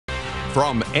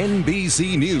From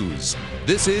NBC News,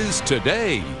 this is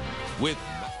Today with...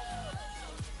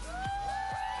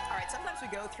 All right, sometimes we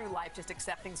go through life just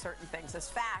accepting certain things as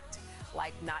fact,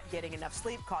 like not getting enough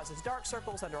sleep causes dark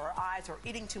circles under our eyes, or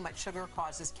eating too much sugar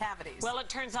causes cavities. Well, it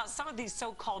turns out some of these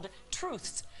so-called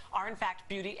truths are, in fact,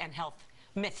 beauty and health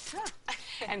myths.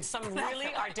 And some really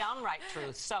are downright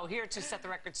truths. So here to set the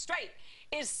record straight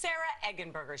is Sarah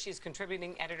Eggenberger. She's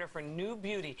contributing editor for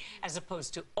NewBeauty as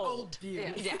opposed to Old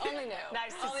Beauty. Yeah, only new.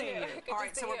 Nice to see you. All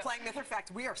right, so we're playing myth or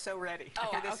fact. We are so ready Oh,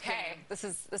 for this okay. game. This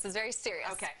is very serious.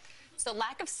 Okay. So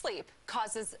lack of sleep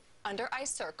causes under eye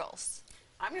circles.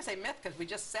 I'm going to say myth because we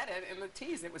just said it in the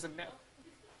tease. It was a myth.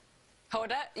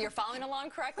 Hoda, you're following along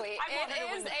correctly. I wanted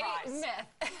to win the It prize. is a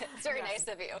myth. It's very nice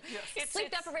of you. Yes.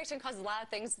 Sleep deprivation causes a lot of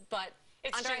things, but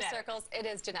It's under eye genetic. circles, it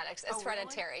is genetics. It's really?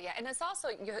 hereditary, yeah. And it's also,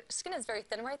 your skin is very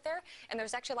thin right there, and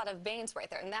there's actually a lot of veins right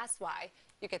there, and that's why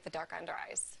you get the dark under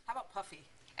eyes. How about puffy?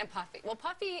 And puffy. Well,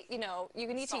 puffy, you know, you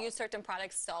need Salt. to use certain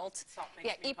products, salt. Salt makes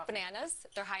Yeah, me eat puffy. bananas.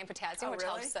 They're high in potassium, Oh, which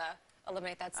really? helps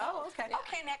eliminate that salt. Oh, okay. Yeah.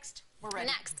 Okay, next. We're ready.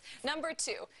 Next, number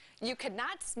 2, you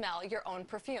cannot smell your own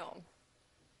perfume.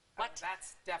 What?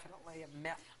 That's definitely a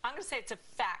myth. I'm going to say it's a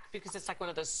fact because it's like one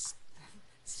of those...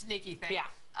 Sneaky thing. Yeah.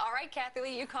 All right, Kathie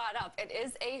Lee, you caught up. It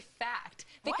is a fact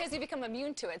because you become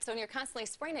immune to it. So when you're constantly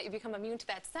spraying it, you become immune to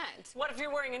that scent. What if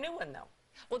you're wearing a new one, though?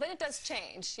 Well, then it does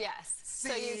change, yes. So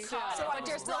See? you caught So it, I but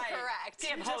you're was still right. correct.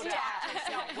 Damn, Hoda.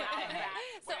 Yeah.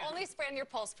 So only spray on your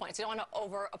pulse points. You don't want to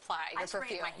over-apply your I spray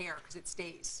perfume. in my hair because it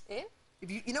stays. Yeah? If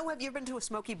you know, have you ever been to a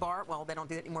smoky bar? Well, they don't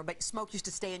do that anymore, but smoke used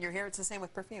to stay in your hair. It's the same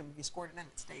with perfume. If you squirt it in,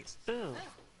 it stays. Ooh.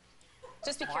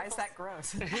 Just be Why careful. is that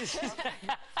gross?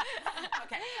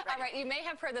 Okay. All right, you may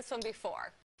have heard this one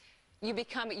before. You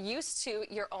become used to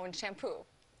your own shampoo.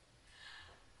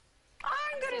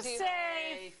 I'm going to Did you-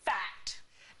 say fact.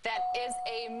 That is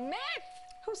a myth.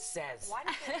 Who says? Why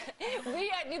do you think?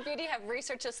 We at NewBeauty have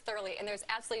researched this thoroughly, and there's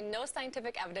absolutely no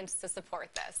scientific evidence to support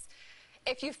this.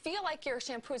 If you feel like your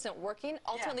shampoo isn't working,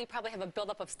 ultimately you probably have a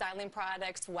buildup of styling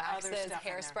products, waxes, stuff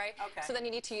in there. hairspray. Okay. So then you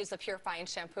need to use a purifying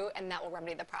shampoo, and that will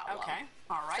remedy the problem. Okay.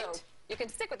 All right. So you can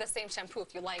stick with the same shampoo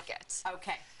if you like it.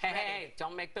 Okay. Hey, ready. hey,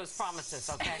 don't make those promises,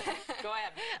 okay? Go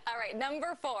ahead. All right,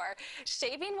 number 4.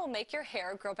 Shaving will make your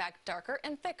hair grow back darker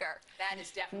and thicker. That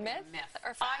is definitely Myth a myth.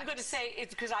 or fact? I'm going to say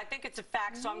it's because I think it's a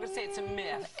fact, so I'm going to say it's a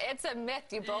myth. It's a myth.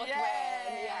 You both Yay!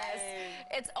 win. Yes.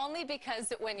 It's only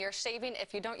because when you're shaving,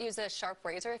 if you don't use a sharp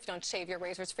razor, if you don't shave your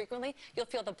razors frequently, you'll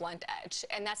feel the blunt edge,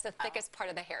 and that's the thickest part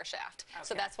of the hair shaft.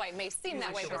 So Okay. that's why it may seem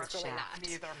that way, but it's really not.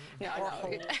 Neither. No, Or no.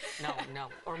 whole. No,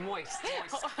 or moist. Go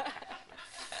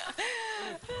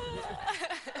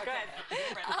ahead.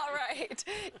 All right.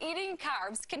 Eating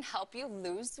carbs can help you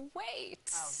lose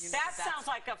weight. Oh, you know, That that's sounds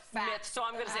like a myth, so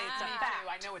I'm going to say it's a me fact. too.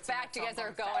 I know it's a Fact, myth, you guys so I'm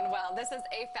are going going well. This is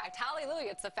a fact.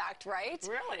 Hallelujah, it's a fact, right?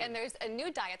 Really? And there's a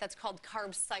new diet that's called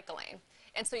carb cycling.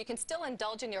 And so you can still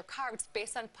indulge in your carbs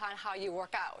based upon how you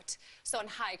work out. So on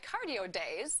high cardio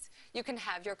days, you can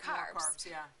have your carbs. carbs,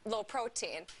 yeah. Low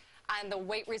protein. On the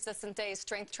weight resistant days,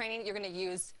 strength training, you're going to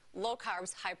use low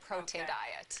carbs, high protein Okay.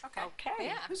 diet. Okay.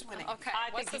 Yeah. Who's winning? Okay. I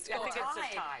What's think the it's score?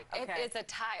 a tie. Okay. It is a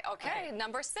tie. Okay.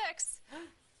 Number 6.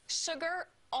 Sugar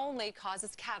only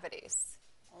causes cavities.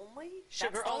 Only?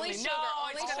 Sugar That's only. only sugar, No,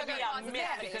 only it's going to sugar be a causes myth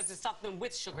cavities. because it's something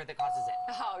with sugar that causes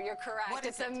it. Oh, you're correct. What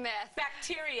is it's a it? myth.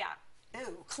 Bacteria.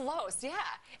 Ew. Close, yeah.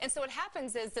 And so what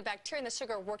happens is the bacteria and the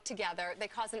sugar work together. They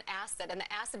cause an acid, and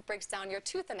the acid breaks down your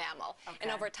tooth enamel. And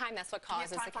Okay. over time, that's what Do you have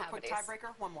causes time the for a quick cavities.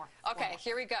 tiebreaker? One more. Okay, One more.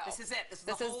 here we go. This is it. This is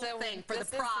the whole thing for the this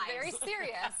prize. is very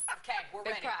serious. Okay, we're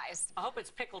Big ready. prize. I hope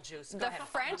it's pickle juice. Go The ahead.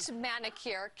 French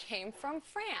manicure came from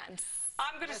France.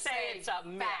 I'm going to say it's a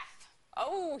myth.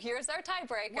 Oh, here's our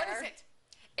tiebreaker. What is it?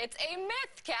 It's a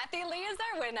myth. Kathie Lee is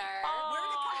our winner. Where did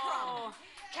it come from?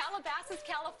 Calabasas,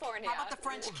 California. How about the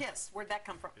French kiss? Where'd that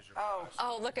come from? Oh,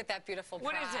 Oh, look at that beautiful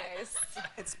What is prize. it?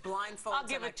 it's blindfold. I'll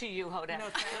give it to you, Hoda. No,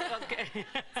 thank Okay.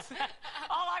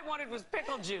 All I wanted was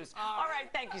pickle juice. All right,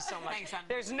 thank you so much. Thanks, hon.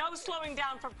 There's no slowing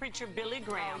down for preacher Billy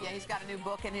Graham. Oh, yeah, he's got a new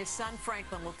book, and his son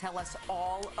Franklin will tell us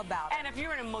all about it. And if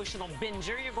you're an emotional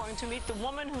binger, you're going to meet the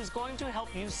woman who's going to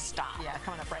help you stop. Yeah,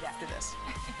 coming up right after this.